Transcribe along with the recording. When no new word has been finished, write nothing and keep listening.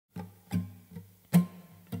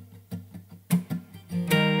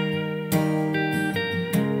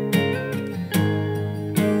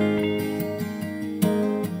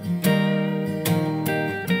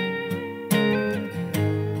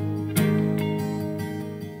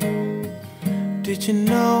Did you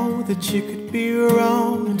know that you could be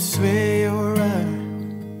wrong and swear you're right?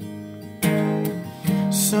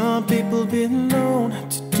 Some people been known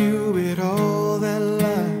to do it all their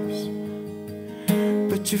lives,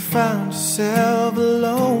 but you found yourself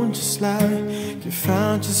alone, just like you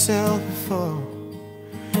found yourself before.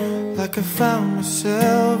 Like I found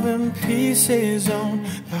myself in pieces on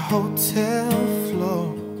the hotel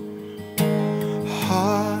floor.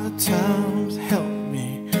 Hard times help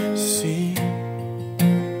me see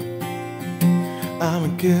I'm a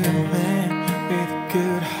good man with a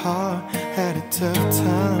good heart. Had a tough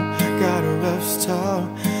time, got a rough start.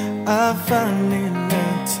 I finally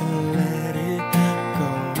learned to let it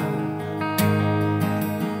go.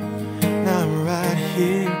 Now I'm right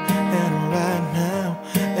here and I'm right now,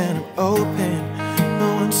 and I'm open,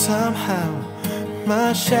 knowing somehow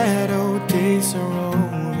my shadow days are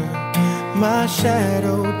over. My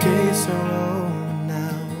shadow days are over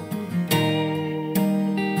now.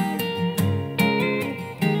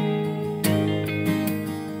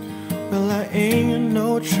 Well, I ain't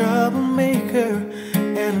no troublemaker,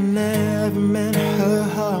 and I never meant her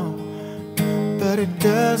harm, but it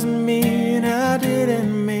doesn't mean I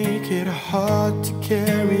didn't make it hard to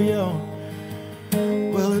carry on.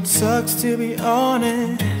 Well, it sucks to be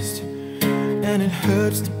honest, and it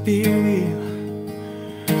hurts to be real,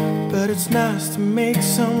 but it's nice to make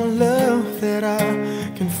some love that I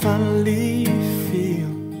can finally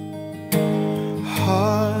feel.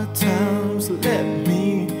 Hard times let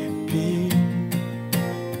me be.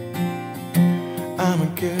 I'm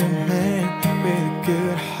a good man with a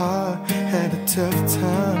good heart. Had a tough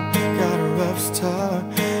time, got a rough start.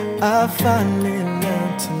 I finally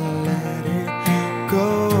learned to let it go.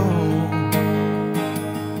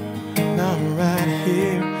 Now I'm right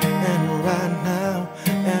here and right now,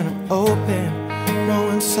 and I'm open,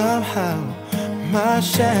 knowing somehow my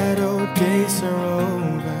shadow days are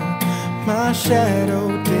over. My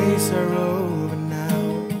shadow days are over now.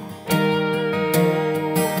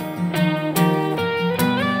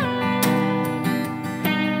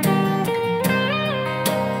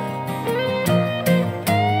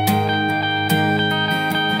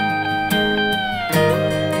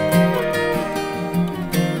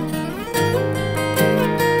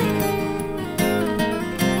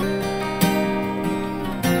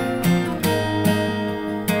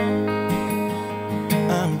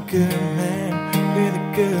 Good man with a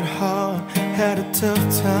good heart. Had a tough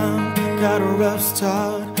time, got a rough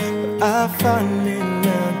start, but I finally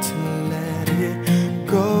learned to let it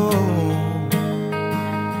go.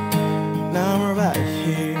 Now I'm right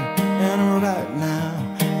here and I'm right now,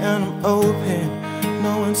 and I'm open,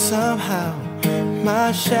 knowing somehow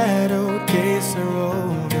my shadow days are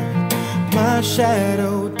over. My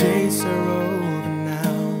shadow days are over.